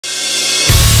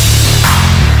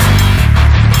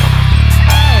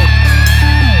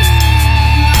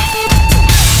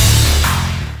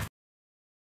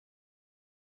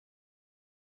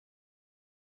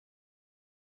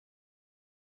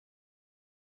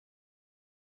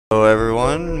Hello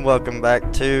everyone, welcome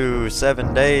back to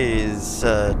 7 Days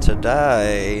to Die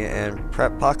and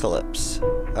Preppocalypse.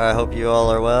 I hope you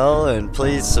all are well, and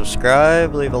please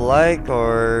subscribe, leave a like,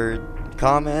 or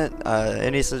comment.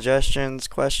 Any suggestions,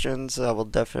 questions, I will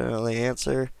definitely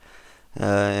answer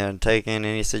and take in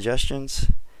any suggestions.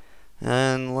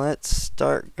 And let's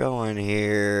start going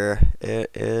here. It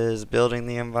is building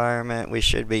the environment we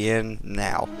should be in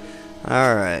now.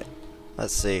 Alright,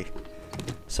 let's see.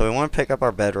 So we want to pick up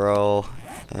our bedroll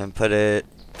and put it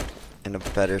in a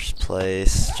better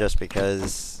place just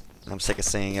because I'm sick of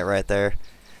seeing it right there.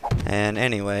 And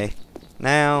anyway,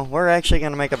 now we're actually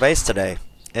going to make a base today.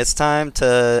 It's time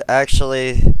to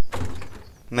actually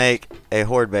make a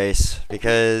horde base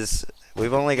because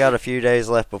we've only got a few days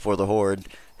left before the horde,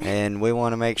 and we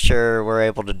want to make sure we're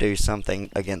able to do something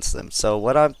against them. So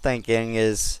what I'm thinking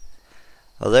is,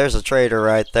 well, there's a trader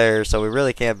right there, so we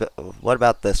really can't. What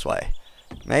about this way?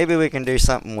 Maybe we can do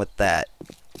something with that.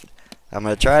 I'm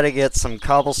going to try to get some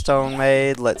cobblestone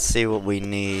made. Let's see what we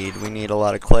need. We need a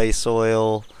lot of clay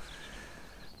soil.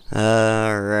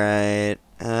 Alright.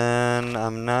 And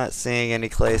I'm not seeing any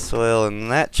clay soil in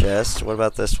that chest. What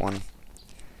about this one?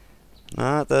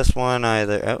 Not this one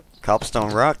either. Oh,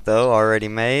 cobblestone rock though, already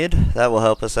made. That will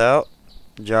help us out.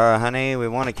 Jar of honey. We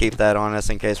want to keep that on us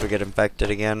in case we get infected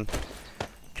again,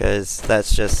 because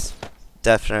that's just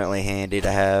definitely handy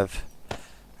to have.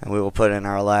 And we will put in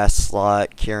our last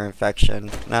slot, cure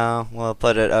infection. No, we'll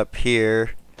put it up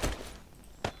here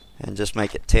and just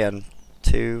make it 10.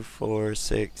 2, 4,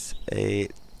 6,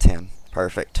 8, 10.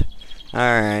 Perfect.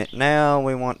 Alright, now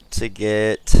we want to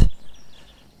get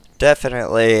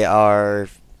definitely our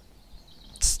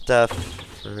stuff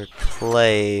for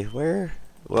clay. Where?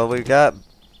 Well, we've got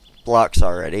blocks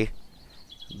already.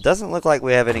 Doesn't look like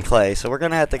we have any clay, so we're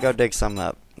going to have to go dig some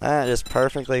up. That is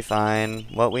perfectly fine.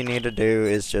 What we need to do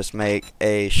is just make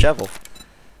a shovel.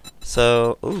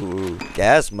 So, ooh,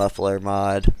 gas muffler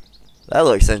mod. That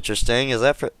looks interesting. Is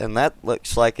that for, and that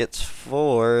looks like it's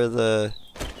for the,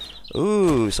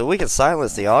 ooh, so we can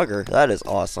silence the auger. That is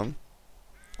awesome.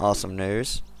 Awesome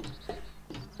news.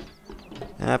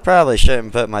 And I probably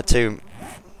shouldn't put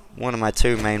one of my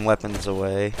two main weapons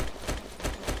away.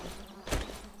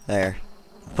 There.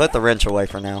 Put the wrench away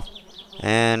for now.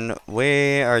 And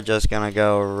we are just gonna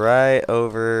go right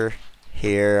over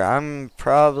here. I'm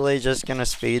probably just gonna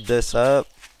speed this up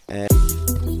and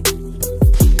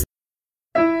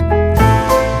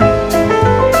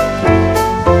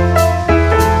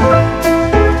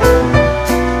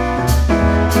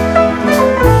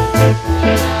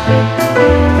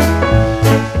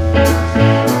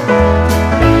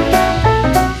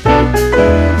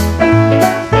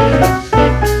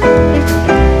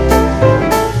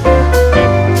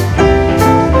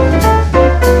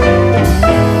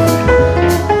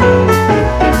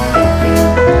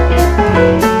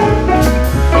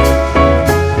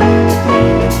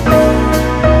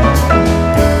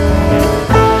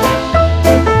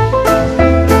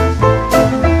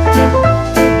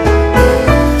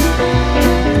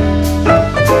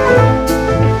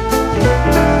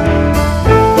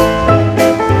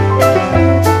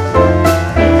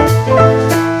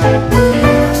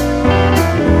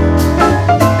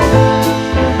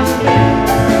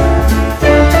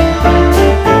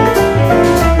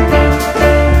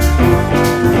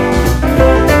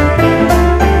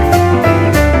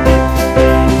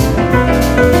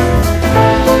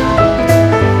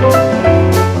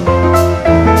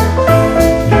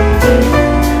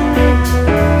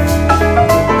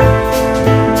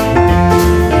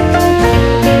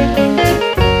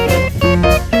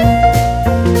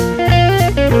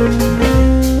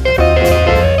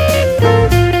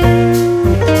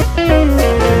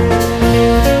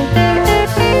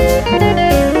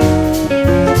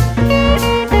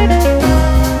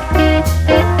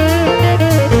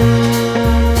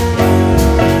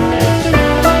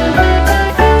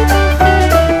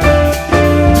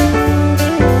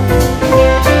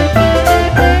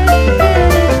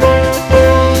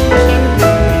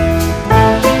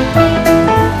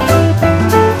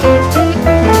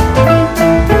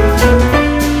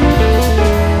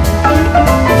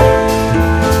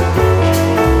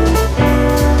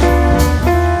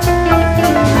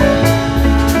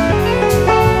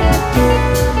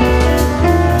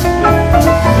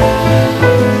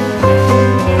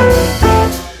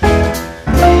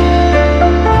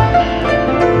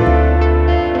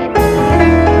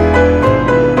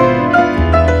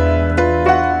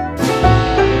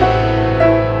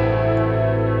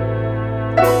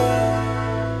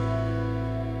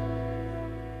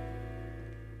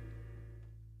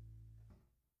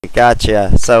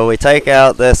Gotcha. So we take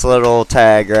out this little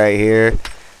tag right here,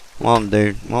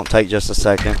 Won't take just a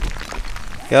second.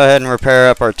 Go ahead and repair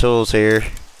up our tools here.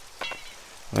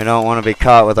 We don't want to be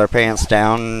caught with our pants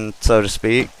down, so to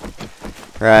speak.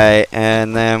 Right,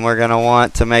 and then we're gonna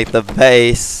want to make the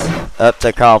base up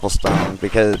to cobblestone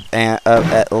up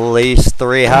at least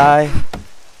 3 high,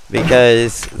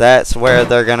 because that's where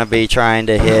they're gonna be trying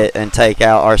to hit and take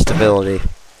out our stability.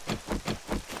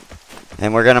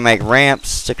 And we're gonna make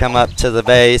ramps to come up to the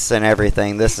base and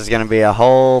everything. This is gonna be a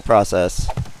whole process.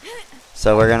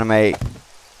 So we're gonna make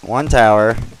 1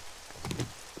 tower.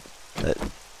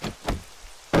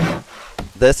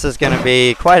 This is going to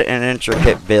be quite an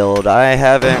intricate build. I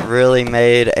haven't really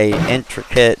made a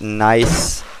intricate,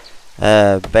 nice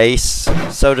base,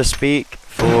 so to speak,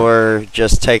 for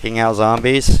just taking out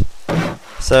zombies.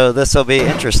 So this will be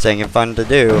interesting and fun to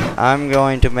do. I'm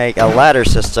going to make a ladder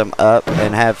system up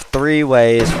and have 3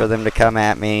 ways for them to come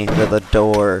at me with a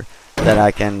door that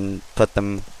I can put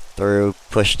them through,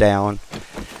 push down.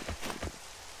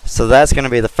 So that's going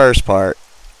to be the first part.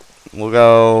 We'll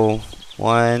go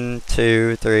 1,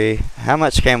 2, 3. How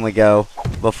much can we go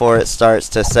before it starts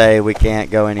to say we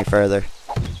can't go any further?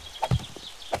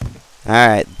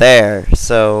 Alright, there.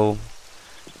 So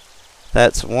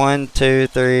that's 1, 2,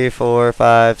 3, 4,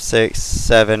 5, 6,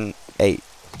 7, 8.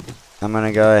 I'm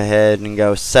gonna go ahead and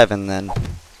go 7 then.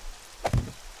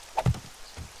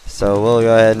 So we'll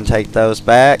go ahead and take those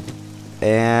back,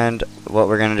 and what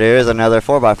we're gonna do is another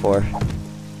 4x4.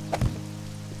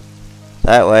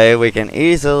 That way we can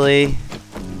easily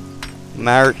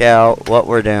mark out what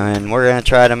we're doing. We're going to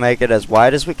try to make it as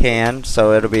wide as we can,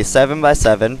 so it'll be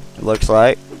 7x7, it looks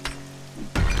like.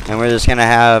 And we're just going to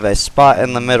have a spot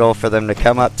in the middle for them to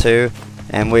come up to,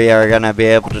 and we are going to be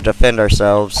able to defend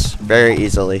ourselves very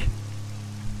easily.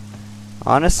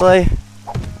 Honestly,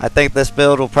 I think this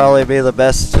build will probably be the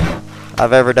best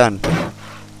I've ever done.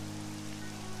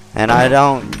 And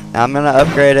I'm going to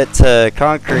upgrade it to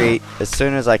concrete as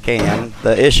soon as I can.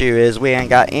 The issue is we ain't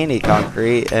got any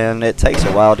concrete, and it takes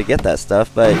a while to get that stuff.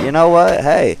 But you know what?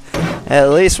 Hey,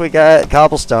 at least we got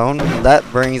cobblestone. That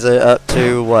brings it up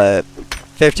to, what,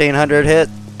 1,500 hit?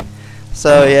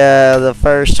 So yeah, the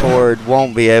first horde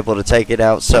won't be able to take it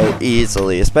out so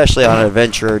easily, especially on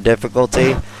adventurer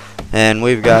difficulty. And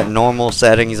we've got normal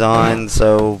settings on,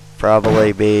 so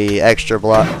probably be extra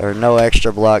block or no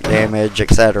extra block damage,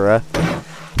 etc.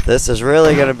 This is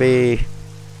really going to be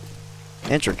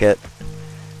intricate.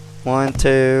 1,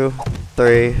 2,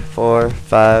 3, 4,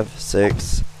 5,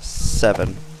 6,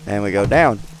 7, and we go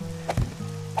down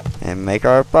and make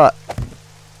our pot.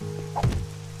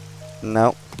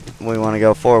 Nope, we want to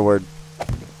go forward.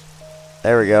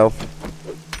 There we go.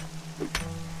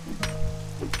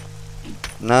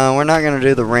 No, we're not going to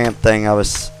do the ramp thing. Yeah,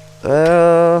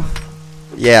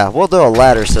 we'll do a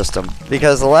ladder system,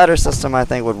 because the ladder system I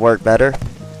think would work better,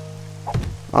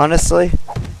 honestly,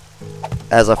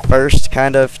 as a first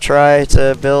kind of try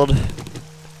to build.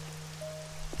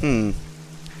 I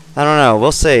don't know.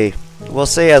 We'll see. We'll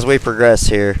see as we progress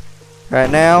here.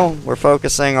 Right now, we're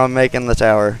focusing on making the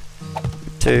tower.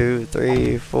 2,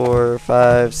 3, 4,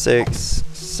 5, 6,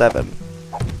 7.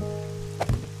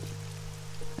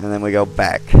 And then we go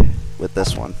back with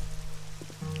this one.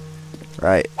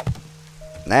 Right.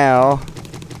 Now,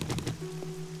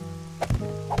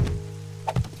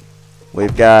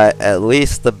 we've got at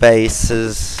least the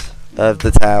bases of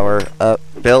the tower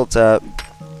built up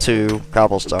to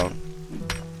cobblestone.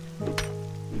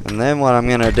 And then what I'm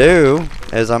going to do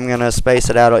is I'm going to space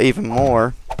it out even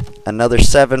more. Another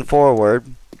 7 forward.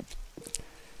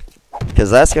 Because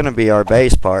that's going to be our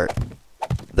base part.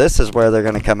 This is where they're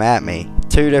going to come at me.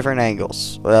 2 different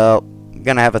angles. Well, I'm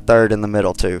going to have a third in the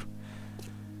middle too.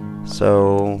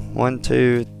 So 1,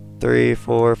 2, 3,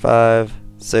 4, 5,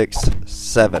 6,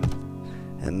 7.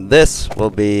 And this will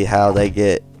be how they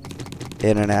get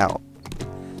in and out.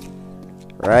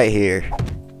 Right here.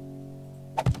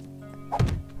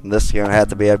 This is going to have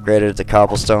to be upgraded to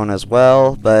cobblestone as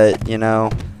well. But, you know,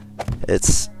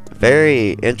 it's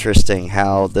very interesting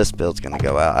how this build's going to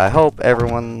go out. I hope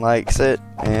everyone likes it,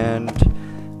 and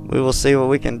we will see what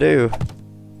we can do.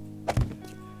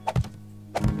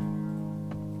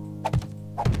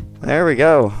 There we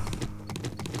go.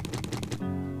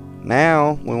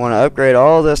 Now we want to upgrade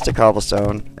all this to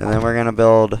cobblestone, and then we're going to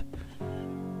build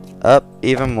up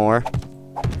even more.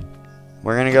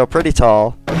 We're going to go pretty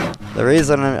tall. The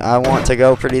reason I want to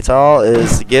go pretty tall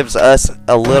is it gives us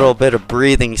a little bit of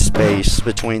breathing space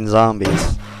between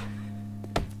zombies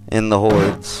in the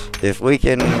hordes. If we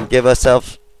can give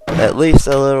ourselves at least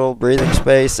a little breathing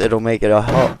space, it'll make it a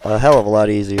hell of a lot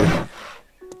easier.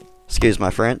 Excuse my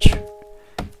French.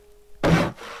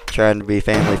 Trying to be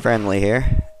family friendly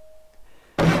here.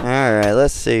 Alright, Alright,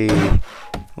 let's see.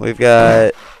 We've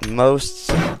got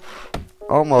almost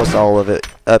all of it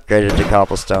upgraded to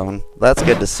cobblestone. That's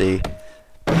good to see.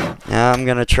 Now I'm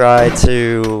gonna try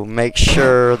to make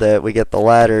sure that we get the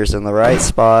ladders in the right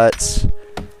spots.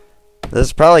 This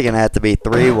is probably gonna have to be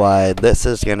 3 wide. This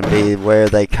is gonna be where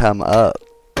they come up,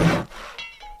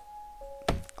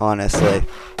 honestly.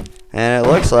 And it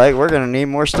looks like we're gonna need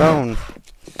more stone.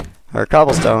 Or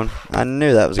cobblestone. I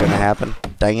knew that was gonna happen.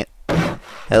 Dang it.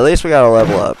 At least we got a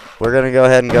level up. We're gonna go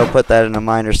ahead and go put that in a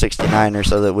miner 69er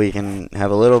so that we can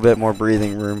have a little bit more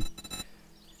breathing room.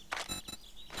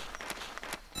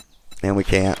 And we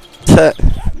can't.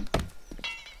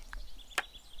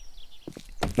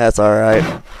 That's alright.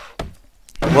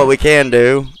 What we can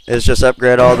do is just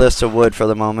upgrade all this to wood for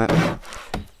the moment.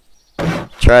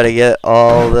 Try to get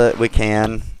all that we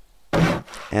can.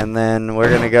 And then we're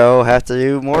going to have to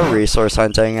do more resource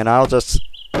hunting. And I'll just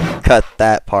cut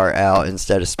that part out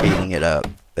instead of speeding it up.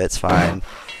 It's fine.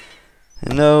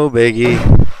 No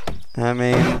biggie. I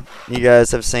mean, you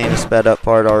guys have seen a sped up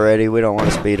part already. We don't want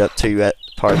to speed up 2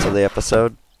 parts of the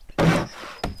episode.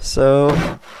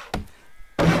 So,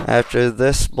 after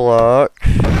this block,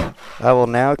 I will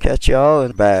now catch y'all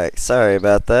back. Sorry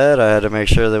about that. I had to make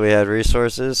sure that we had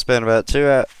resources. Spent about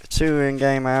 2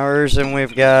 in-game hours, and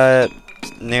we've got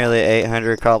nearly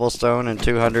 800 cobblestone and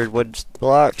 200 wood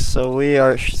blocks. So we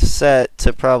are set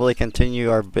to probably continue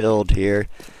our build here.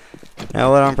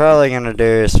 Now what I'm probably going to do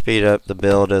is speed up the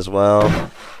build as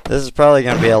well. This is probably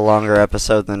going to be a longer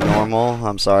episode than normal.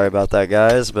 I'm sorry about that,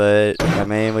 guys, but I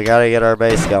mean, we got to get our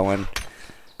base going.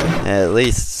 At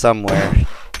least somewhere.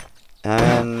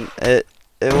 And it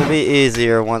will be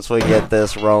easier once we get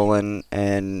this rolling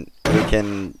and we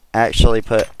can actually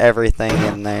put everything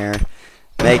in there,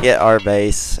 make it our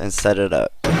base, and set it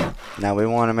up. Now we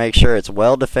want to make sure it's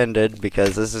well defended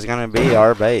because this is going to be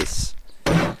our base.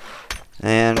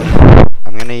 And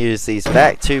I'm going to use these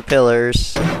back 2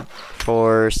 pillars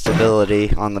for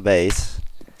stability on the base.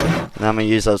 And I'm going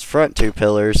to use those front 2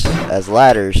 pillars as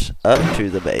ladders up to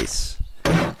the base.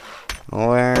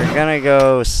 We're going to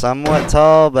go somewhat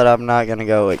tall, but I'm not going to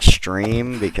go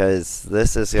extreme because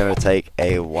this is going to take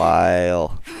a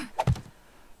while.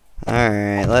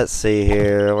 Alright, let's see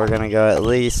here. We're going to go at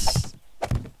least...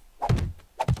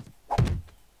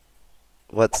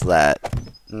 What's that?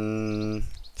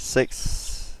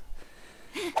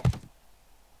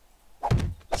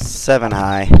 7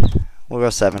 high. We'll go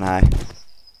 7 high.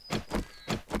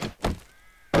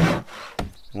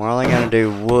 We're only going to do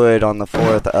wood on the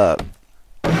 4th up.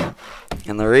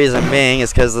 And the reason being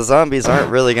is because the zombies aren't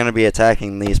really going to be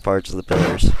attacking these parts of the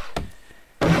pillars.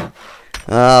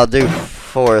 I'll do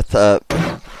 4th up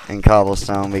in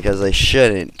cobblestone because they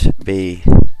shouldn't be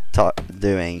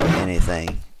doing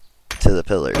anything to the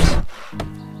pillars.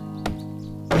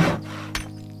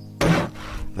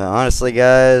 But honestly,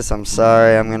 guys, I'm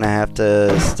sorry. I'm going to have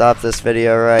to stop this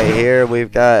video right here.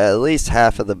 We've got at least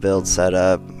half of the build set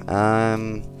up.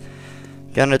 I'm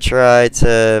going to try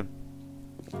to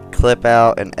clip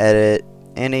out and edit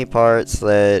any parts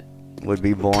that would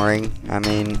be boring. I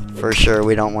mean, for sure,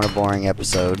 we don't want a boring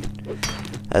episode.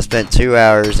 I spent 2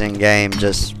 hours in game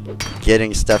just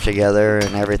getting stuff together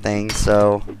and everything,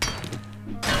 so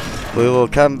we will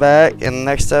come back in the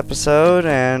next episode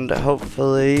and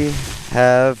hopefully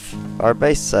have our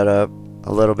base set up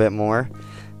a little bit more.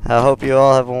 I hope you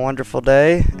all have a wonderful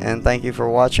day, and thank you for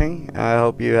watching. I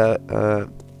hope you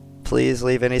please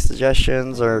leave any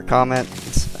suggestions or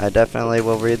comments. I definitely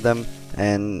will read them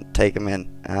and take them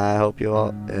in. I hope you all,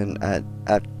 and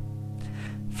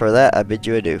for that I bid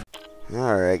you adieu.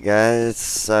 Alright guys,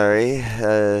 sorry,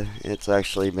 it's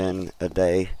actually been a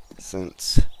day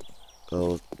since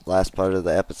the last part of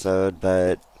the episode,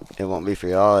 but it won't be for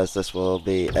y'all as this will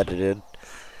be edited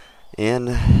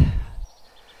in.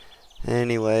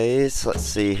 Anyways, let's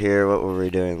see here, what were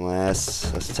we doing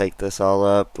last? Let's take this all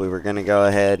up. We were going to go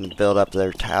ahead and build up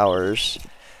their towers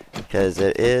because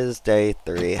it is day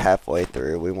 3, halfway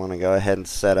through. We want to go ahead and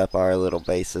set up our little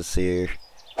bases here.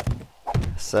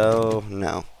 So,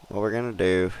 no. What we're going to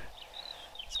do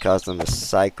is cause them to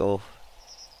cycle.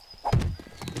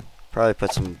 Probably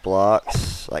put some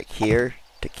blocks like here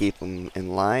to keep them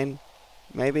in line,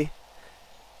 maybe.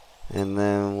 And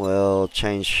then we'll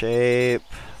change shape.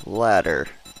 Ladder.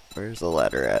 Where's the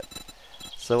ladder at?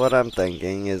 So what I'm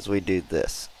thinking is we do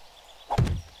this.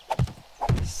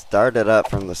 Start it up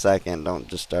from the second. Don't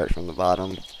just start from the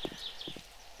bottom.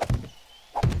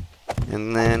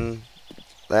 And then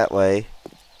that way.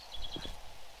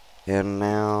 And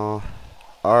now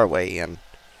our way in.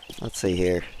 Let's see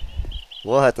here.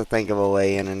 We'll have to think of a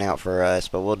way in and out for us,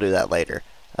 but we'll do that later.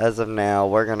 as of now,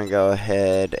 we're gonna go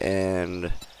ahead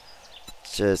and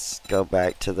just go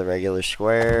back to the regular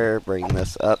square, bring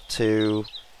this up to,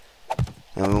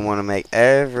 and we want to make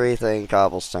everything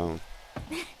cobblestone.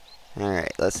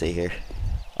 Alright, let's see here.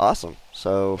 Awesome.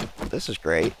 So, this is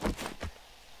great.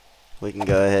 We can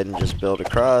go ahead and just build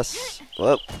across.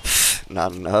 Whoop.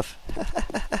 Not enough.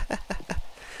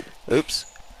 Oops.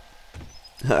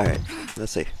 Alright,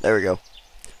 let's see. There we go.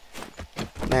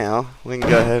 Now, we can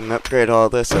go ahead and upgrade all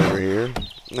this over here.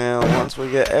 Now, once we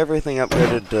get everything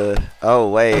upgraded to... Oh,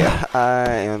 wait. I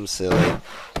am silly.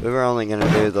 We were only going to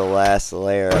do the last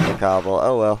layer of the cobble.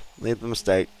 Oh, well. Leave the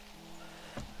mistake.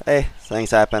 Hey,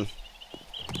 things happen.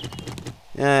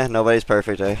 Yeah, nobody's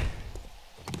perfect, eh?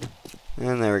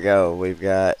 And there we go. We've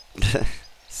got...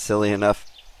 silly enough.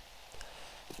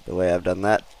 The way I've done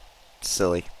that.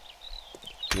 Silly.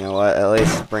 You know what? At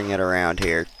least bring it around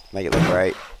here. Make it look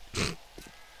right.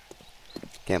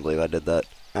 Can't believe I did that.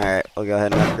 Alright, we'll go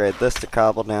ahead and upgrade this to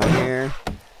cobble down here.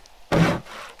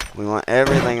 We want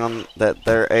everything on that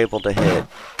they're able to hit.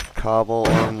 Cobble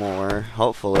or more.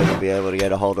 Hopefully we'll be able to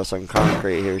get a hold of some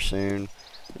concrete here soon.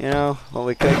 You know, what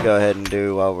we could go ahead and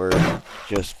do while we're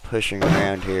just pushing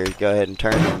around here is go ahead and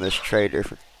turn in this trader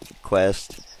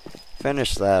quest.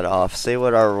 Finish that off. See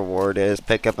what our reward is.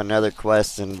 Pick up another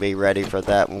quest and be ready for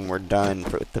that when we're done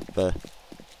with the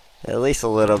at least a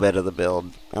little bit of the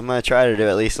build. I'm going to try to do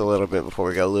at least a little bit before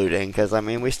we go looting, because, I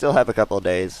mean, we still have a couple of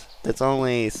days. It's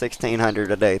only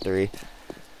 1600 a day 3.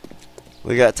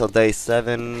 We got till day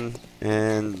 7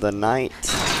 and the night.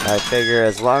 I figure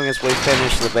as long as we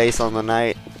finish the base on the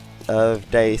night of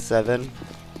day 7,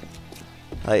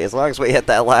 like, as long as we hit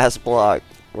that last block,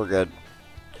 we're good.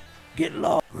 Get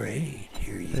lost. Great,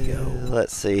 here you go.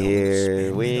 Let's see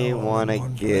here. We want to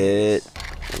get...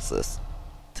 What's this?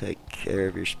 Take care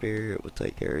of your spirit. We'll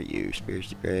take care of you. Spirit's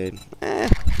degrade.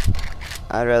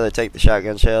 I'd rather take the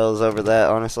shotgun shells over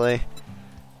that, honestly.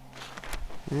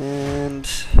 And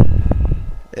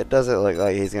it doesn't look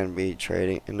like he's going to be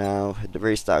trading. No, the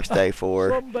restock's day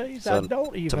 4. Some days so I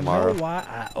don't even tomorrow. know why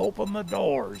I open the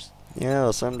doors. Yeah,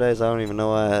 well, some days I don't even know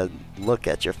why I look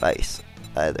at your face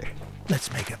either.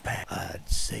 Let's make a pact. I'd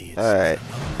say it's... Alright,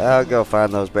 I'll go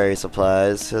find those berry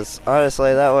supplies. Because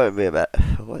honestly, that wouldn't be a bad...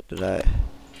 What did I...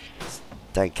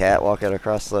 Dang cat walking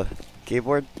across the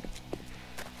keyboard?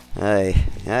 Hey,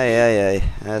 hey,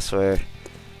 I swear.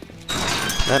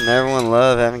 Doesn't everyone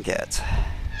love having cats?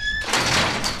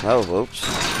 Oh, whoops.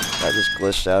 That just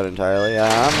glitched out entirely.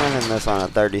 I'm running this on a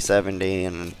 3070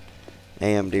 and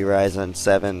AMD Ryzen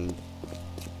 7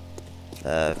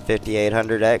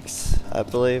 5800X, I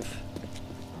believe.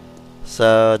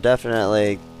 So,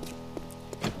 definitely,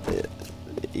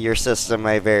 your system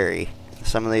may vary.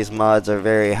 Some of these mods are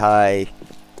very high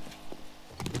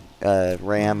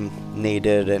RAM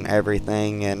needed and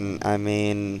everything, and I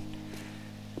mean,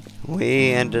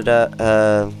 we ended up,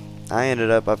 I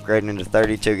ended up upgrading to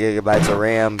 32 gigabytes of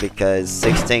RAM because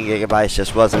 16 gigabytes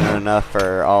just wasn't enough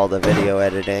for all the video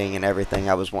editing and everything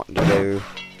I was wanting to do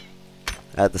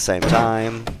at the same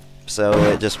time. So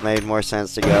it just made more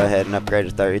sense to go ahead and upgrade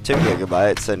to 32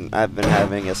 gigabytes, and I've been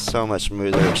having a so much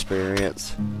smoother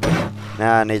experience.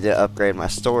 Now I need to upgrade my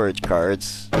storage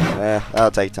cards.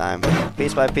 That'll take time.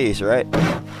 Piece by piece, right?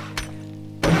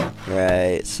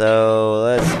 Right, so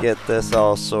let's get this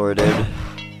all sorted.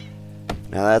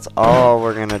 Now that's all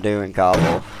we're gonna do in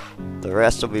cobble. The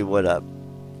rest will be wood up.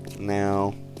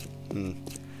 Now, I'm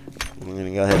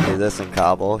gonna go ahead and do this in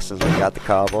cobble since we got the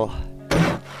cobble.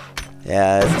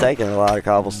 Yeah, it's taking a lot of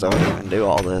cobblestone to even do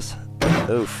all this.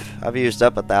 Oof, I've used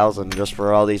up 1,000 just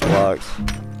for all these blocks.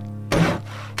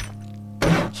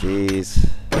 Jeez.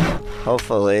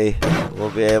 Hopefully, we'll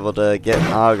be able to get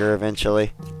an auger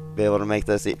eventually. Be able to make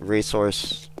this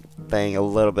resource thing a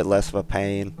little bit less of a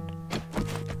pain.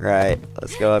 Right,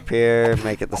 let's go up here,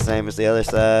 make it the same as the other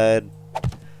side.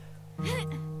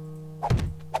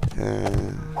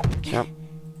 Jump.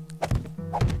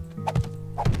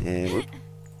 And whoop.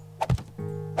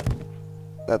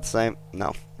 That's the same?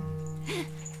 No.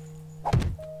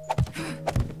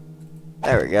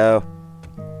 There we go.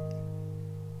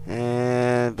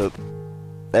 And boop.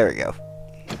 There we go.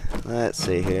 Let's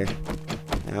see here.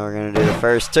 Now we're gonna do the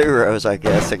first 2 rows, I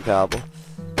guess, in cobble.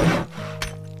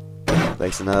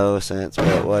 Makes no sense,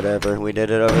 but whatever. We did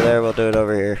it over there, we'll do it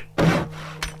over here.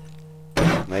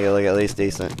 Make it look at least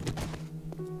decent.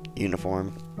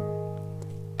 Uniform.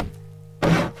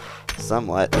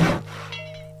 Somewhat.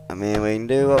 I mean, we can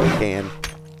do what we can.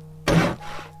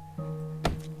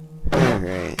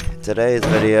 Alright. Today's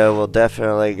video will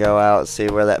definitely go out and see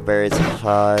where that buried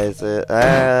supplies is.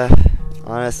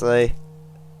 Honestly.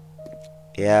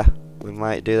 Yeah. We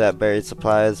might do that buried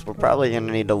supplies. We're probably going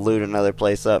to need to loot another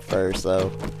place up first,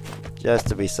 though. Just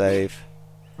to be safe.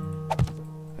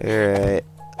 Alright.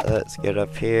 Let's get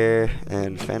up here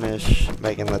and finish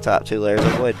making the top 2 layers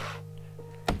of wood.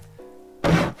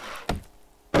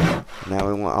 Now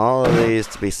we want all of these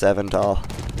to be 7 tall.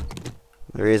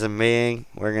 The reason being,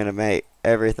 we're going to make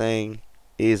everything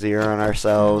easier on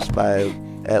ourselves by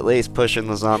at least pushing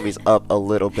the zombies up a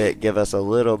little bit. Give us a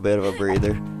little bit of a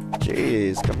breather.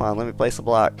 Jeez, come on, let me place a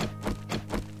block.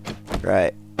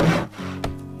 Right.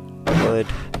 Wood.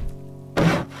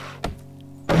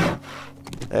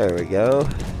 There we go.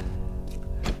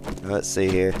 Let's see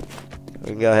here.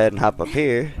 We can go ahead and hop up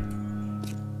here.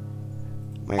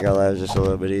 Make our lives just a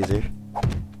little bit easier.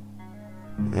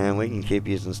 And we can keep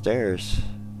using stairs.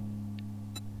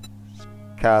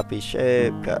 Copy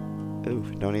shape. Ooh,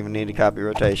 don't even need to copy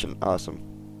rotation. Awesome.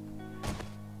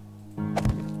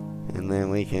 And then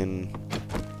we can...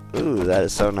 Ooh, that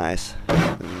is so nice.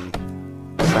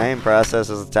 And same process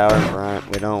as the tower in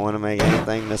front. We don't want to make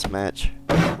anything mismatch.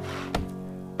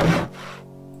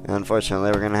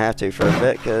 Unfortunately, we're going to have to for a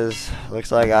bit because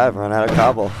looks like I've run out of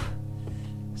cobble.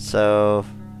 So,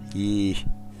 you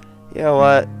know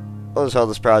what? We'll just hold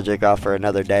this project off for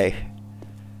another day,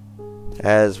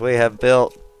 as we have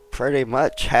built pretty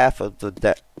much half of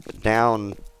the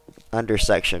down under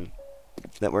section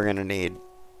that we're going to need.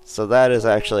 So that is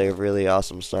actually a really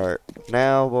awesome start.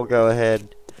 Now we'll go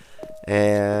ahead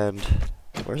and...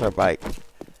 Where's our bike?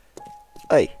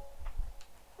 Hey!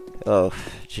 Oh,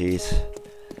 jeez.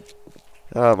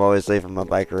 Oh, I'm always leaving my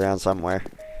bike around somewhere.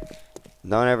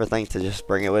 Don't ever think to just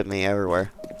bring it with me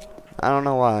everywhere. I don't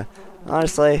know why.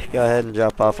 Honestly, go ahead and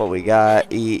drop off what we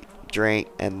got, eat, drink,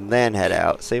 and then head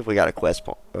out. See if we got a quest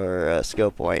point or a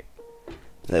skill point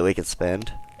that we can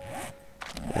spend.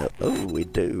 Oh, we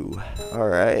do.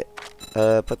 Alright.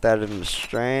 Put that in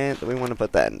strength. We want to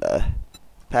put that in the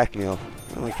pack mule.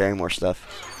 I want to carry more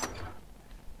stuff.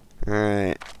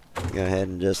 Alright. Go ahead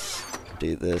and just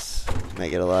do this.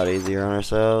 Make it a lot easier on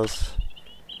ourselves.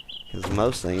 Because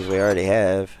most things we already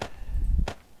have.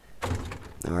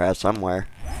 Or have somewhere.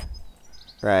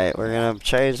 Right, we're going to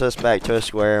change this back to a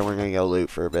square and we're going to go loot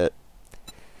for a bit.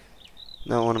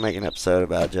 Don't want to make an episode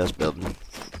about just building.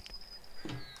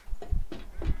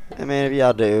 I mean, if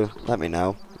y'all do, let me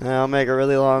know. And I'll make a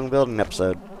really long building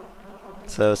episode.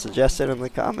 So suggest it in the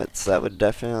comments. That would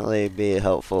definitely be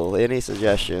helpful. Any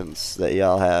suggestions that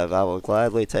y'all have, I will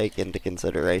gladly take into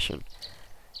consideration.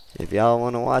 If y'all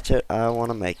want to watch it, I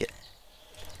want to make it.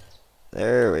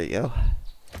 There we go.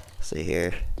 See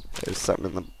here. There's something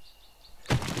in the...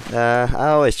 I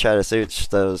always try to search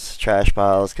those trash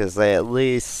piles because they at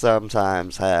least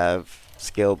sometimes have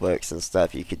skill books and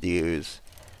stuff you could use.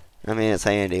 I mean, it's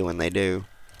handy when they do.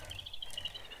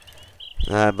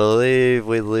 I believe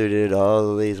we looted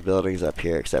all of these buildings up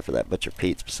here except for that Butcher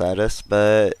Pete's beside us.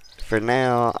 But for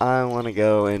now, I want to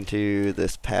go into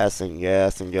this passing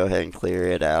gas and go ahead and clear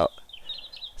it out.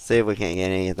 See if we can't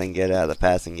get anything good out of the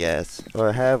passing gas.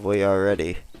 Or have we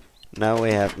already? No,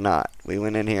 we have not. We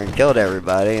went in here and killed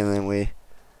everybody, and then we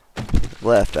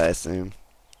left, I assume.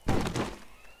 I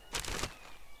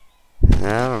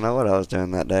don't know what I was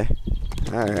doing that day.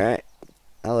 Alright.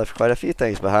 I left quite a few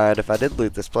things behind if I did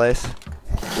loot this place.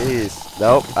 Jeez.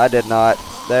 Nope, I did not.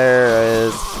 There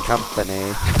is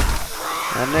company.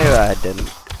 I knew I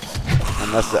didn't. I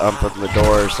must have opened the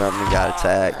door or something and got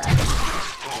attacked.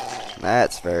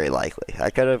 That's very likely. I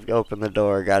could have opened the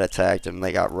door, got attacked, and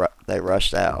they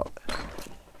rushed out.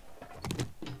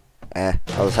 I'll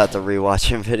just have to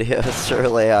rewatch in videos.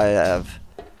 Surely I have.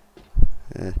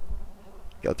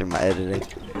 Go through my editing.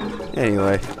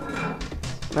 Anyway,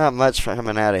 not much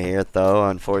coming out of here, though,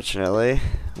 unfortunately.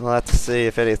 We'll have to see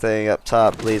if anything up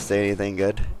top leads to anything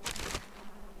good.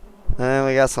 And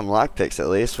we got some lockpicks at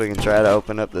least. We can try to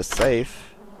open up this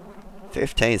safe.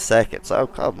 15 seconds. Oh,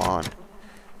 come on.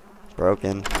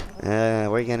 Broken.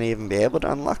 We're gonna even be able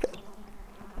to unlock it.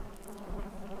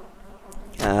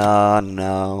 Oh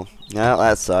no. No,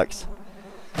 that sucks.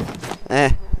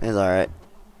 It's alright.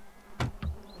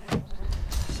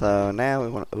 So now we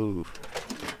want to... Ooh.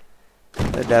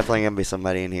 There's definitely gonna be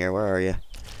somebody in here. Where are you?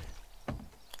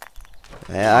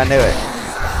 Yeah, I knew it.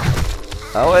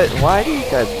 Oh, why do you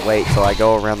guys wait till I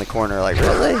go around the corner? Like,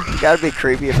 really? You gotta be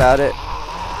creepy about it.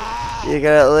 You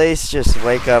can at least just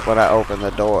wake up when I open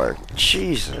the door.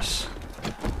 Jesus.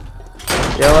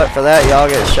 You know what? For that, y'all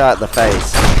get shot in the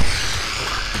face.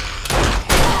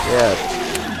 Yeah.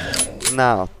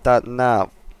 No.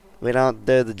 No. We don't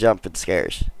do the jumping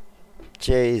scares.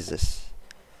 Jesus.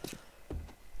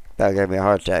 That gave me a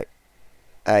heart attack.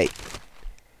 Hey.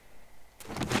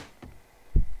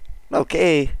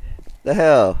 Okay. The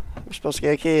hell? We're supposed to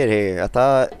get a key in here. I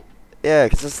thought. Yeah,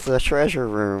 because it's the treasure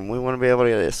room. We want to be able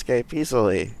to escape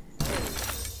easily.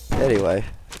 Anyway,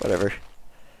 whatever.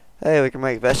 Hey, we can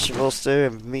make vegetable stew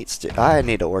and meat stew. I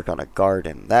need to work on a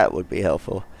garden. That would be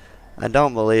helpful. I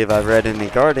don't believe I've read any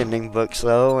gardening books,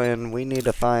 though, and we need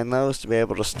to find those to be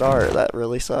able to start. That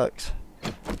really sucks.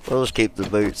 We'll just keep the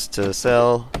boots to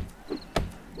sell.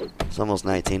 It's almost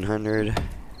 1900.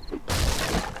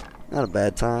 Not a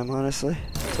bad time, honestly.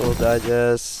 Tool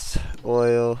digest,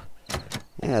 oil.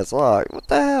 Yeah, it's locked. What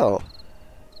the hell?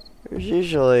 There's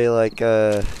usually like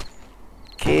a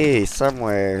key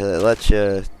somewhere that lets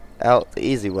you out the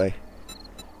easy way.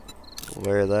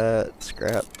 Wear that.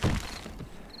 Scrap.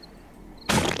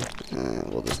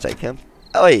 We'll just take him.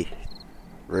 Oi!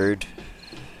 Rude.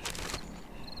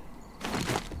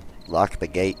 Lock the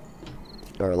gate.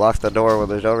 Or lock the door when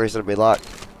there's no reason to be locked.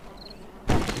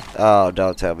 Oh,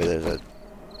 don't tell me there's a...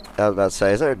 I was about to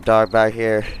say, is there a dog back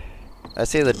here? I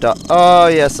see the dog. Oh,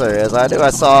 yes there is. I knew I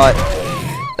saw it.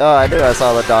 Oh, I knew I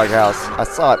saw the doghouse. I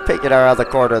saw it peeking around the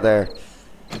corner there.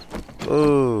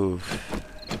 Ooh.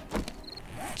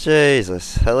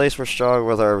 Jesus. At least we're strong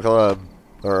with our club.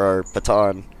 Or our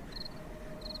baton.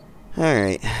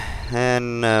 Alright.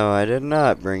 And no, I did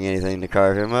not bring anything to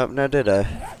carve him up, now did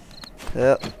I?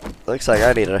 Yep. Looks like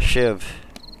I need a shiv.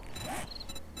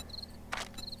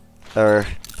 Or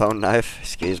phone knife,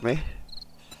 excuse me.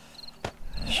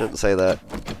 Shouldn't say that.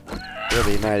 We're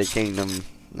the United Kingdom,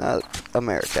 not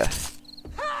America.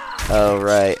 Oh,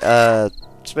 right.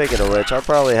 Speaking of which, I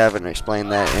probably haven't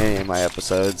explained that in any of my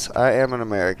episodes. I am an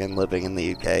American living in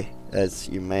the UK, as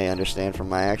you may understand from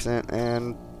my accent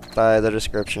and by the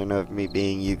description of me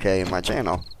being UK in my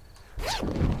channel.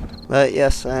 But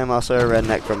yes, I am also a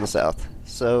redneck from the south,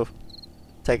 so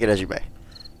take it as you may.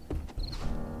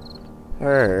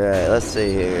 Alright, let's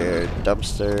see here.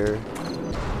 Dumpster.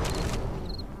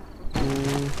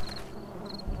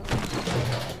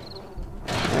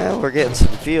 Yeah, we're getting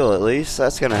some fuel at least.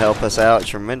 That's going to help us out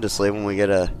tremendously when we get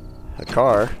a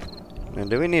car. And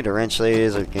do we need to wrench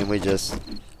these, or can we just...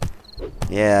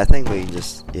 Yeah, I think we can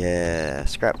just... Yeah,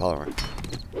 scrap polymer.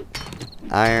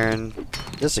 Iron.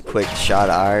 Just a quick shot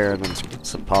of iron and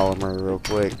some polymer real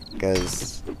quick,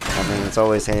 because, I mean, it's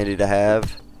always handy to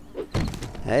have.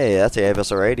 Hey, that gave us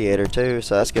a radiator too,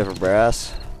 so that's good for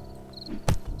brass.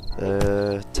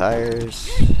 Tires.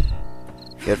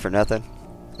 Good for nothing,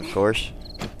 of course.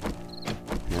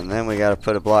 And then we gotta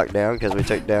put a block down because we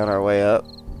took down our way up.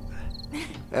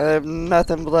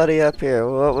 Nothing bloody up here.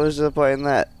 What was the point in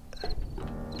that?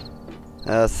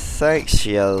 Thanks,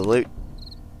 you loot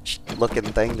looking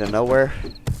thing to nowhere.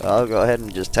 I'll go ahead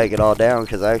and just take it all down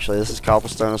because actually this is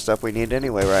cobblestone and stuff we need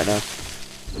anyway right now.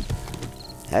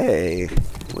 Hey,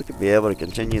 we could be able to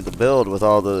continue the build with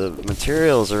all the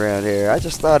materials around here. I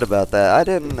just thought about that. I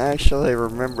didn't actually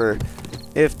remember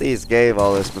if these gave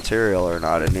all this material or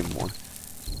not anymore.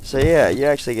 So yeah, you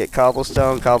actually get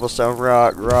cobblestone, cobblestone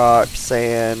rock,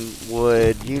 sand,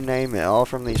 wood, you name it, all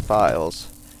from these piles.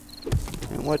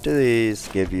 And what do these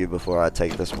give you before I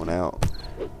take this one out?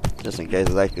 Just in case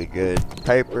they could good.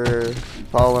 Paper,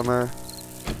 polymer,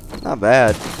 not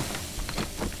bad.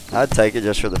 I'd take it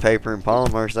just for the paper and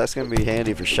polymer, because that's going to be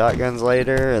handy for shotguns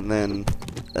later, and then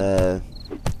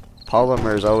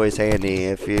polymer is always handy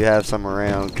if you have some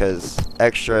around, because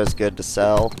extra is good to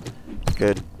sell.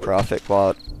 Good profit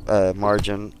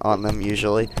margin on them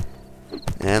usually.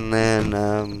 And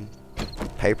then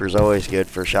paper's always good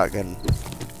for shotgun.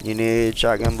 You need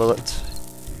shotgun bullets.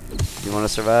 You want to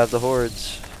survive the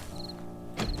hordes.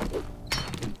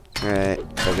 Alright,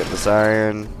 take up this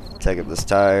iron, take up this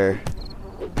tire.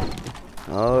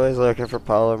 Always looking for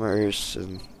polymers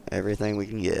and everything we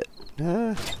can get.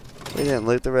 We didn't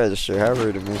loot the register, how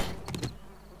rude of me.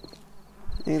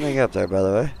 Anything up there, by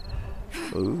the way?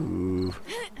 Ooh,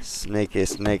 snaky,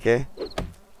 snaky.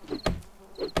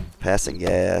 Passing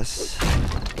gas.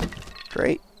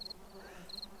 Great.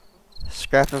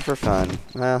 Scrapping for fun.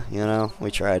 Well, you know,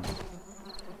 we tried.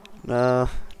 No,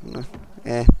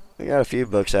 we got a few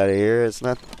books out of here. It's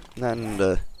nothing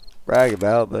to brag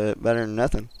about, but better than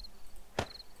nothing.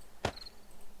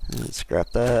 Let's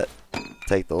scrap that.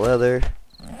 Take the leather.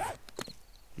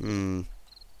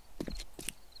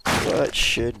 What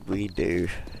should we do?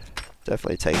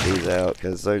 Definitely take these out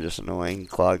because they're just annoying.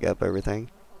 Clog up everything.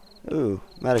 Ooh,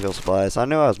 medical supplies. I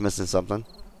knew I was missing something.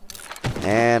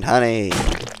 And honey.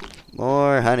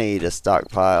 More honey to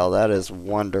stockpile. That is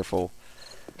wonderful.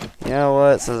 You know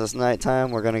what? Since it's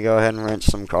nighttime, we're going to go ahead and wrench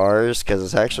some cars because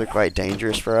it's actually quite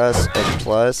dangerous for us. And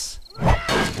plus,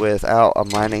 without a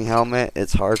mining helmet,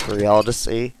 it's hard for y'all to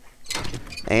see.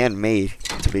 And me,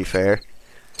 to be fair.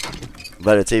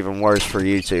 but it's even worse for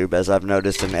YouTube, as I've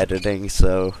noticed in editing.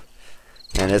 So,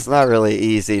 and it's not really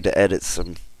easy to edit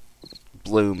some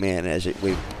blue men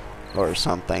or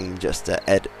something just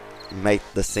to make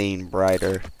the scene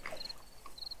brighter.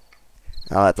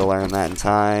 I'll have to learn that in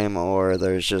time, or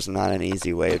there's just not an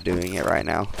easy way of doing it right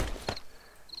now.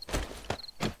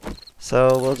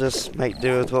 So we'll just make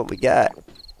do with what we got.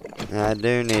 I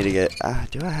do need to get...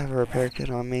 do I have a repair kit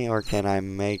on me, or can I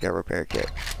make a repair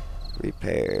kit?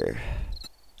 Repair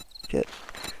kit.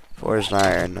 Forged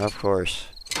iron, of course.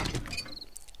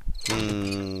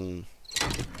 You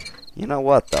know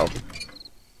what, though?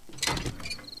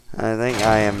 I think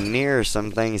I am near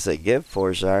some things that give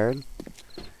forged iron.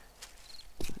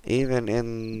 Even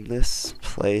in this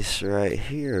place right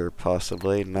here,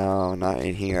 possibly. No, not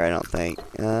in here, I don't think.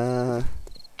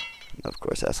 Of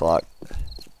course, that's locked.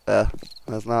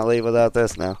 Let's not leave without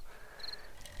this now.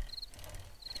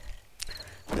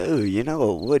 Ooh, you know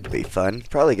what would be fun?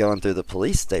 Probably going through the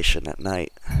police station at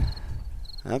night.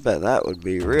 I bet that would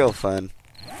be real fun.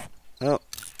 Oh,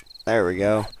 there we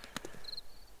go.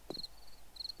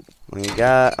 We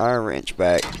got our wrench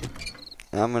back.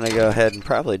 I'm gonna go ahead and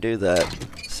probably do that.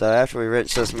 So after we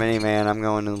wrench this miniman, I'm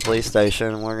going to the police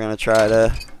station, and we're gonna try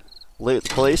to loot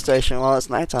the police station while it's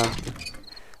nighttime.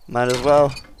 Might as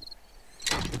well.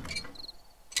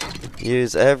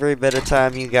 Use every bit of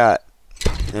time you got.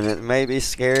 And it may be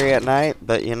scary at night,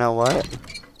 but you know what?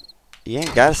 You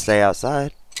ain't gotta stay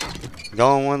outside.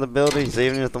 Go in one of the buildings,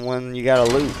 even if the one you gotta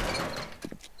loot.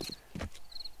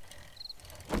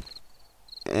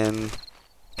 And,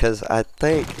 cause I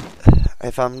think,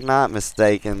 if I'm not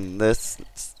mistaken, this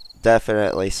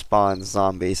definitely spawns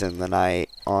zombies in the night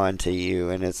onto you,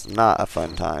 and it's not a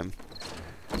fun time.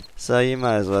 So you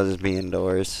might as well just be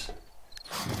indoors.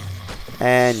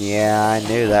 And yeah, I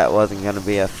knew that wasn't going to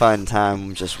be a fun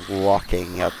time just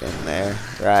walking up in there.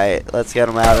 Right, let's get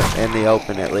them out in the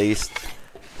open at least.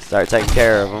 Start taking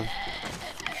care of them.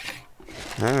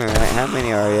 Alright, how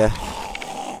many are you?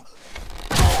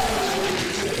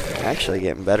 Actually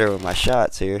getting better with my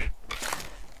shots here.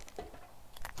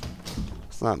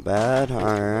 It's not bad,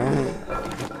 alright.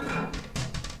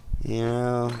 You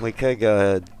know, we could go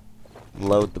ahead and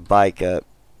load the bike up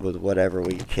with whatever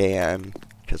we can,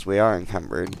 because we are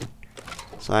encumbered.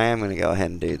 So I am going to go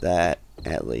ahead and do that,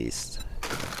 at least.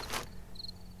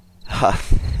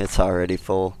 It's already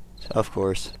full, of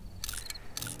course.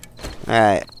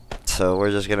 Alright, so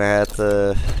we're just going to have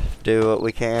to do what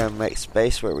we can, make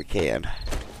space where we can.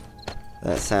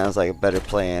 That sounds like a better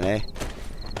plan, eh?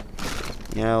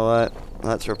 You know what?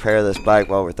 Let's repair this bike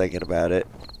while we're thinking about it.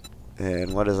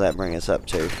 And what does that bring us up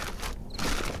to?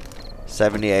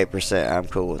 78%, I'm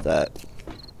cool with that.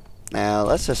 Now,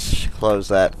 let's just close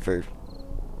that for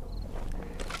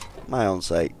my own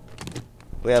sake.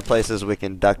 We have places we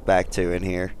can duck back to in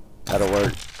here. That'll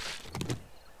work.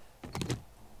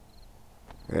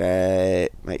 Right.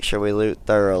 Make sure we loot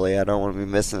thoroughly. I don't want to be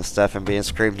missing stuff and being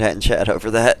screamed at in chat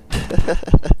over that.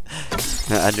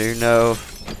 I do know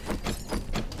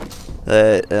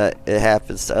that it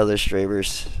happens to other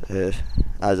streamers. I'm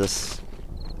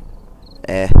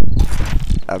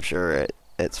sure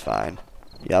it's fine.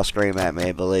 Y'all scream at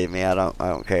me, believe me, I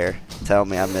don't care. Tell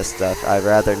me I missed stuff. I'd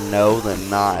rather know than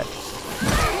not.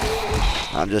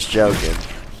 I'm just joking.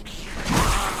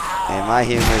 And my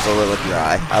humor's a little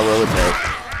dry, I will admit.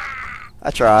 I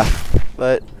try,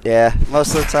 but yeah,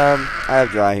 most of the time I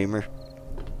have dry humor.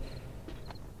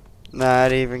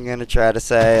 Not even gonna try to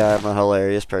say I'm a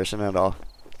hilarious person at all,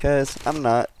 cause I'm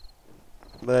not.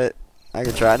 But I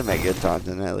can try to make good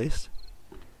content at least.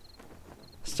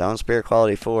 Stone Spirit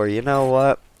Quality 4. You know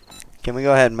what? Can we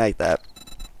go ahead and make that?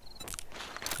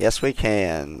 Yes, we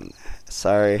can.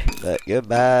 Sorry, but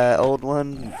goodbye, old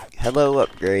one. Hello,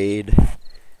 upgrade.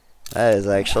 That is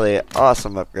actually an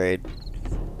awesome upgrade.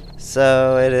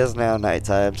 So, it is now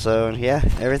nighttime. So, yeah,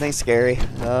 everything's scary.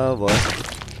 Oh, boy.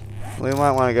 We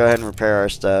might want to go ahead and repair our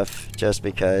stuff, just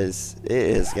because it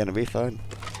is going to be fun.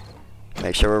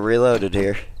 Make sure we're reloaded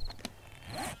here.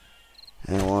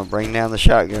 And we'll bring down the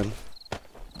shotgun.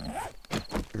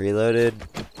 Reloaded.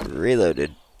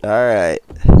 Reloaded. Alright.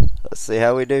 Let's see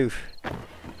how we do.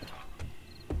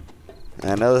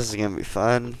 I know this is going to be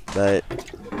fun, but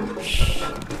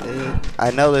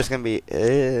I know there's going to be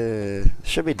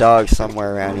should be dogs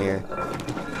somewhere around here.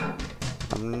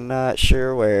 I'm not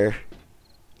sure where.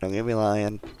 Don't get me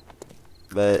lying.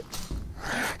 But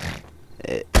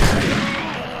I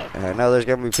know there's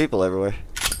going to be people everywhere.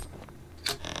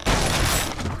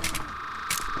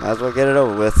 Might as well get it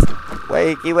over with.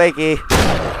 Wakey, wakey.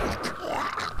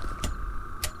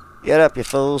 Get up, you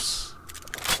fools.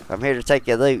 I'm here to take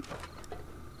your loot.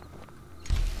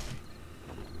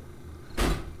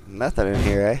 Nothing in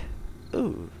here, eh?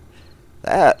 Ooh.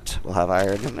 That will have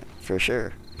iron in it, for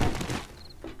sure.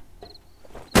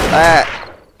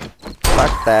 Ah!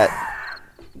 Fuck that.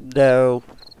 No.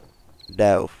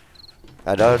 No.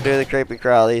 I don't do the creepy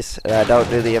crawlies, and I don't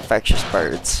do the infectious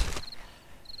birds.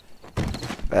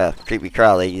 Creepy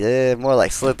crawly. More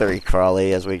like slithery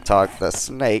crawly as we talk the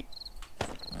snake.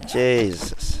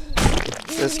 Jesus.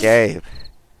 This game.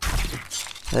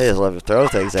 They just love to throw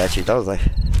things at you, don't they?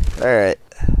 Alright.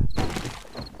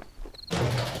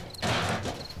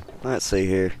 Let's see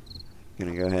here.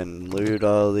 Gonna go ahead and loot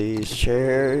all these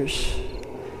chairs.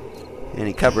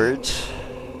 Any cupboards?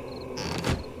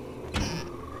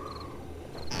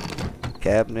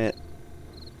 Cabinet.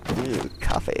 Ooh,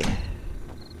 coffee.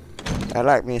 I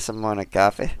like me some morning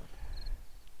coffee.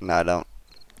 No, I don't.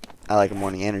 I like a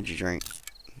morning energy drink.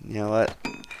 You know what?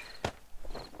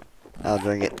 I'll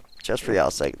drink it just for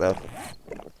y'all's sake, though.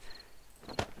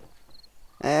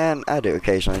 And I do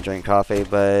occasionally drink coffee,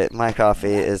 but my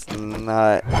coffee is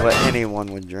not what anyone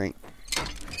would drink.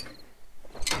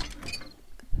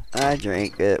 I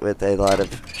drink it with a lot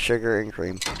of sugar and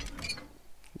cream.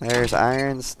 There's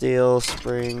iron, steel,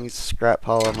 springs, scrap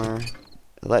polymer,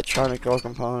 electronical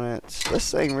components.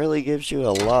 This thing really gives you a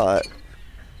lot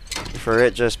for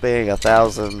it just being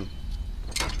 1,000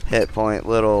 hit point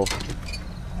little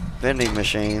vending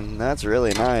machine. That's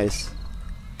really nice.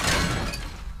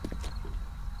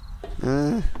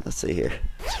 Let's see here.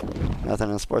 Nothing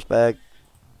in the sports bag.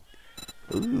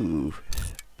 Ooh,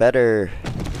 better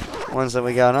ones than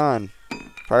we got on.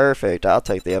 Perfect. I'll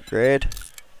take the upgrade.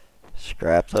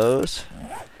 Scrap those.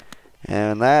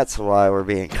 And that's why we're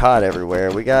being caught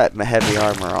everywhere. We got heavy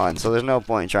armor on, so there's no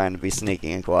point in trying to be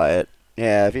sneaky and quiet.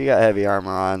 Yeah, if you got heavy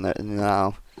armor on,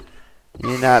 no.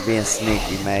 You're not being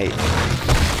sneaky, mate.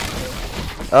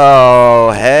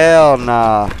 Oh, hell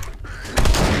nah.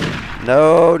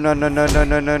 No, no, no, no, no,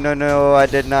 no, no, no, no. I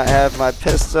did not have my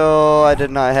pistol. I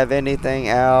did not have anything.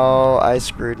 Ow, I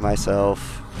screwed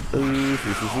myself. Ooh,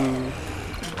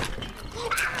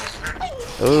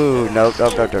 ooh, nope,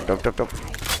 nope, nope, nope, nope, nope, nope.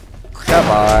 Come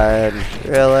on,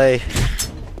 really?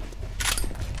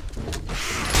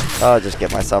 I'll just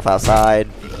get myself outside.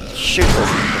 Shoot this.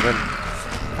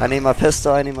 I need my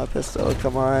pistol, I need my pistol.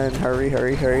 Come on, hurry,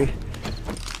 hurry, hurry.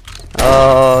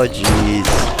 Oh, jeez.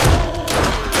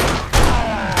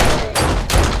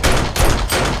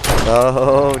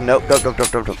 Oh, nope, nope, nope,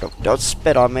 nope, nope, nope, nope. Don't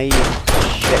spit on me, you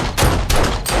shit.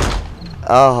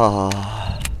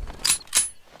 Oh.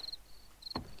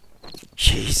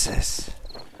 Jesus.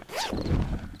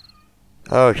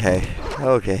 Okay,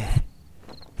 okay.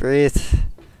 Breathe.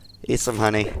 Eat some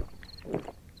honey.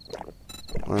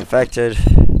 We're infected.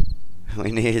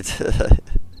 We need to...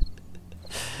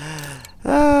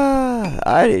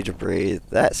 I need to breathe.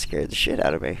 That scared the shit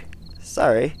out of me.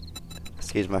 Sorry.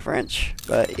 Excuse my French.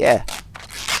 But yeah.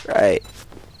 Right.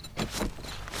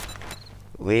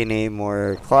 We need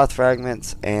more cloth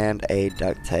fragments and a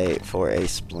duct tape for a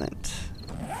splint.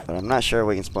 But I'm not sure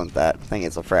we can splint that. I think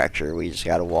it's a fracture. We just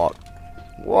gotta walk.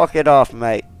 Walk it off,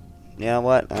 mate. You know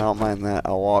what? I don't mind that.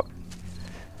 I'll walk.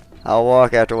 I'll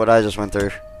walk after what I just went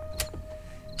through.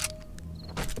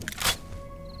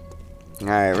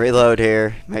 Alright, reload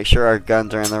here. Make sure our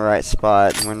guns are in the right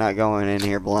spot. And we're not going in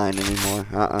here blind anymore.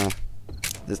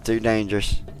 It's too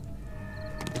dangerous.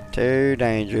 Too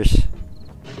dangerous.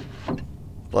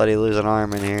 Bloody lose an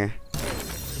arm in here.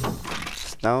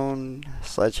 Stone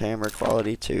sledgehammer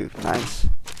quality 2. Nice.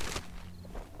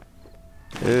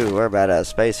 Ooh, we're about out of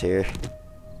space here.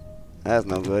 That's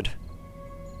no good.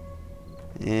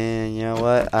 And you know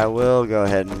what? I will go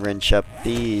ahead and wrench up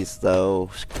these, though.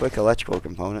 Quick electrical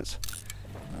components.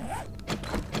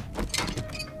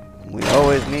 We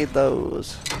always need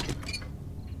those.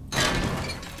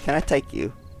 Can I take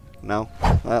you? No?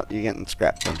 Well, you're getting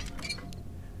scrapped then.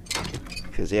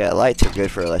 Because, yeah, lights are good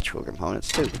for electrical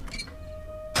components, too.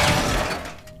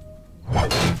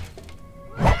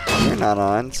 You're not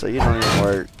on, so you don't even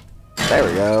work. There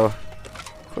we go.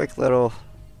 Quick little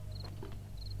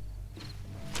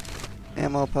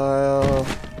ammo pile.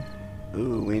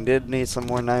 Ooh, we did need some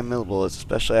more 9mm bullets,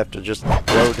 especially after just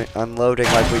unloading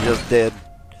like we just did.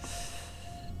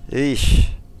 Eesh.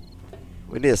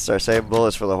 We need to start saving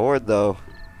bullets for the horde, though.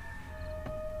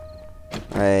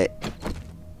 Right.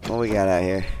 What we got out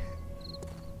here?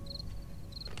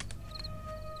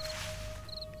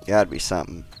 Gotta be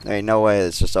something. There ain't no way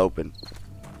it's just open.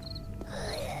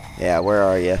 Yeah, where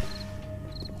are you?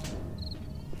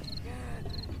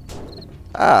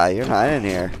 Ah, you're not in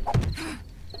here.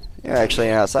 You're actually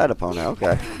an outside opponent.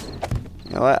 Okay.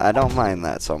 You know what? I don't mind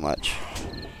that so much.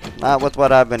 Not with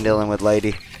what I've been dealing with,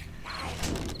 lady.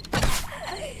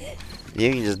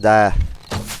 You can just die.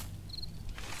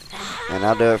 And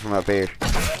I'll do it from up here.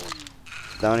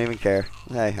 Don't even care.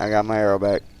 Hey, I got my arrow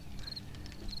back.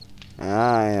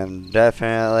 I am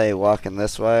definitely walking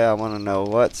this way. I want to know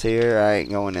what's here. I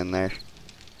ain't going in there.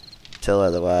 Till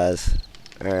otherwise.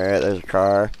 Alright, there's a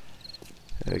car.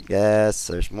 There's gas.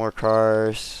 There's more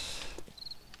cars.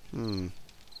 Any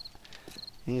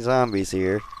zombies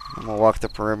here? I'm gonna walk the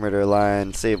perimeter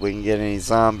line, see if we can get any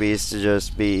zombies to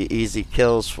just be easy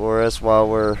kills for us while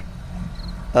we're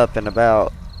up and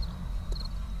about.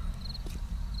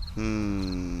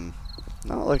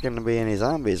 Not looking to be any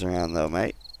zombies around though,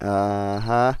 mate.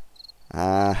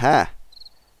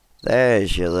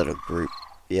 There's your little group.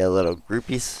 Yeah, little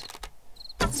groupies.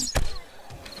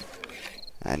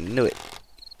 I knew it.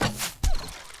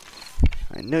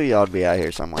 I knew y'all'd be out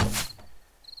here somewhere.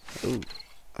 Ooh,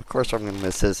 of course I'm gonna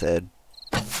miss his head.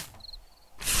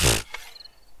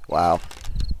 Wow.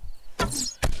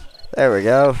 There we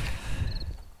go.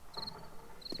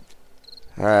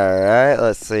 Alright,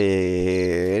 let's see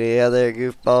here. Any other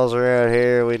goofballs around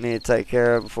here we need to take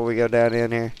care of before we go down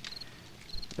in here?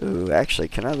 Ooh, actually,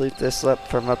 can I loot this up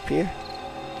from up here?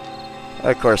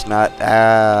 Of course not.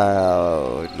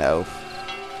 Oh, no.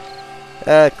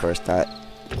 Of course not.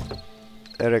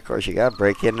 And of course you gotta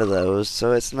break into those,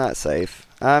 so it's not safe.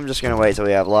 I'm just gonna wait till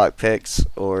we have lockpicks,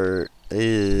 or...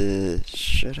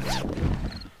 shut up.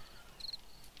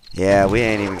 Yeah, we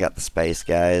ain't even got the space,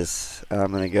 guys.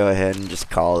 I'm gonna go ahead and just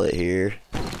call it here.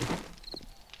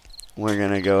 We're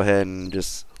gonna go ahead and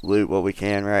just loot what we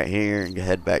can right here and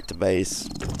head back to base.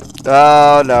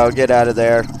 Oh no, get out of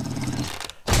there.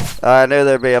 I knew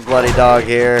there'd be a bloody dog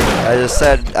here. I just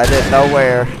said I didn't know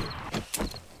where.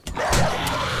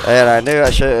 And I knew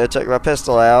I should have took my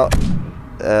pistol out.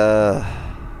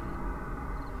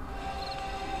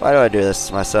 Why do I do this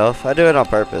to myself? I do it on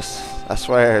purpose. I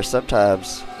swear,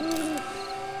 sometimes.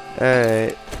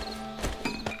 Alright.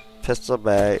 Pistol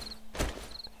back.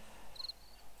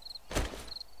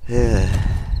 Yeah.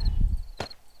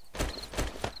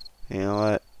 You know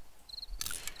what?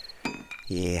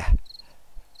 Yeah.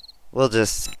 We'll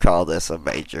just call this a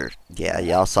major. Yeah,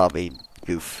 y'all saw me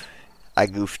goof. I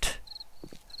goofed.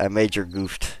 I major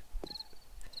goofed.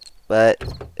 But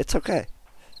it's okay.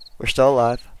 We're still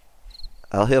alive.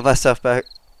 I'll heal myself back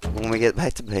when we get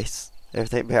back to base.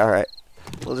 Everything will be alright.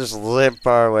 We'll just limp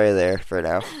our way there for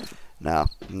now. No,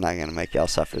 I'm not gonna make y'all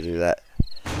suffer through that.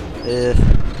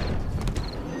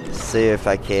 See if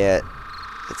I can't.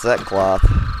 It's that cloth.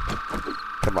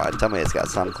 Come on, tell me it's got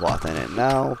some cloth in it.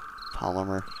 No.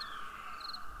 Polymer.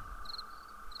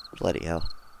 Bloody hell.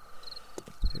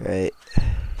 Right.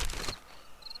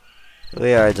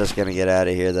 We are just gonna get out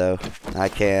of here though. I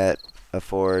can't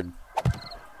afford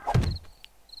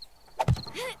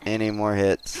any more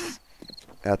hits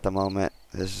at the moment.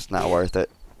 It's just not worth it.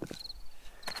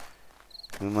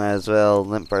 We might as well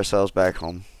limp ourselves back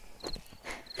home.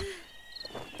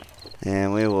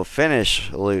 And we will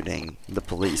finish looting the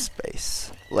police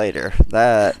base later.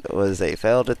 That was a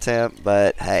failed attempt,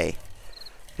 but hey,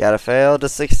 gotta fail to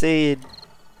succeed.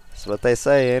 That's what they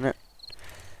say, ain't it?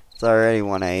 It's already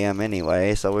 1 AM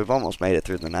anyway, so we've almost made it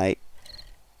through the night.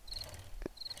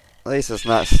 At least it's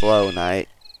not slow night.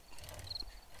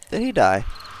 Did he die?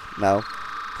 No, of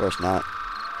course not.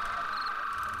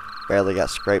 Barely got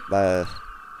scraped by a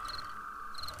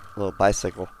little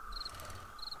bicycle.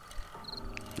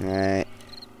 Alright,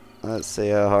 let's see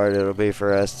how hard it'll be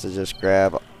for us to just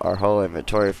grab our whole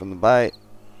inventory from the bite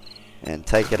and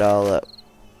take it all up.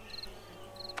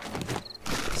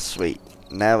 Sweet.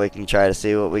 Now we can try to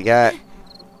see what we got.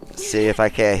 See if I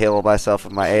can't heal myself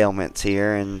of my ailments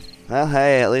here. And, well,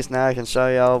 hey, at least now I can show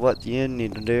y'all what you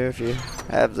need to do if you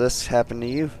have this happen to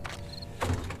you.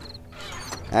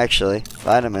 Actually,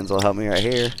 vitamins will help me right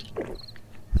here.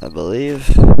 I believe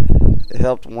it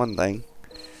helped one thing.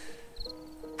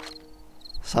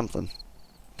 Something.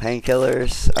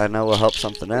 Painkillers, I know will help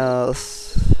something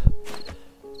else.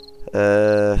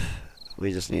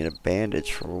 We just need a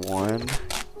bandage for one.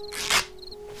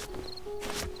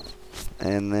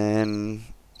 And then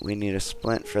we need a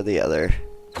splint for the other.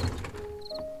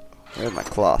 Where's my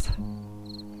cloth?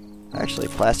 Actually,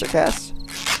 plaster cast?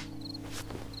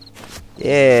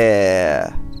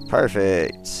 Yeah,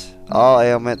 perfect. All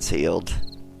ailments healed.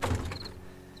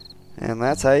 And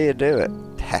that's how you do it.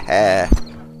 Haha.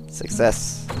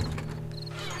 Success.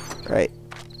 Right.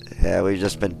 Yeah, we've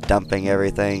just been dumping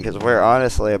everything because we're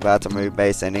honestly about to move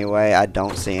base anyway. I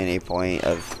don't see any point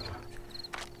of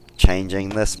changing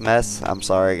this mess. I'm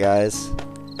sorry, guys.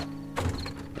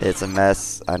 It's a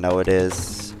mess. I know it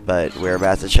is. But we're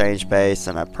about to change base,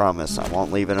 and I promise I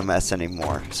won't leave it a mess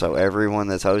anymore. So everyone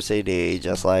that's OCD,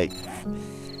 just like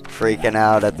freaking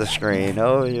out at the screen,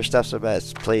 oh, your stuff's a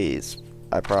mess, please,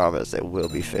 I promise it will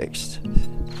be fixed.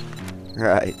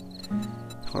 Right.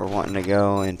 We're wanting to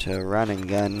go into run and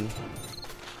gun.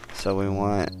 So we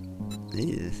want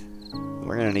these.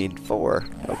 We're gonna need 4.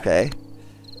 Okay.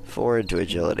 4 into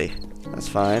agility. That's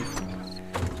fine.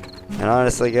 And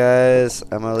honestly, guys,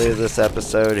 I'm gonna leave this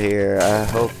episode here. I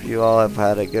hope you all have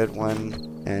had a good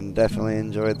one and definitely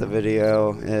enjoyed the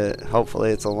video.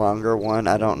 Hopefully it's a longer one.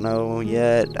 I don't know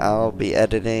yet. I'll be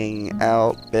editing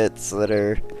out bits that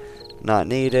are not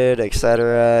needed,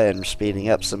 etc., and speeding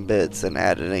up some bits and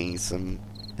editing some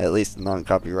at least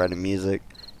non-copyrighted music.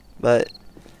 But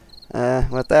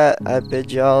with that, I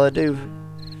bid y'all adieu.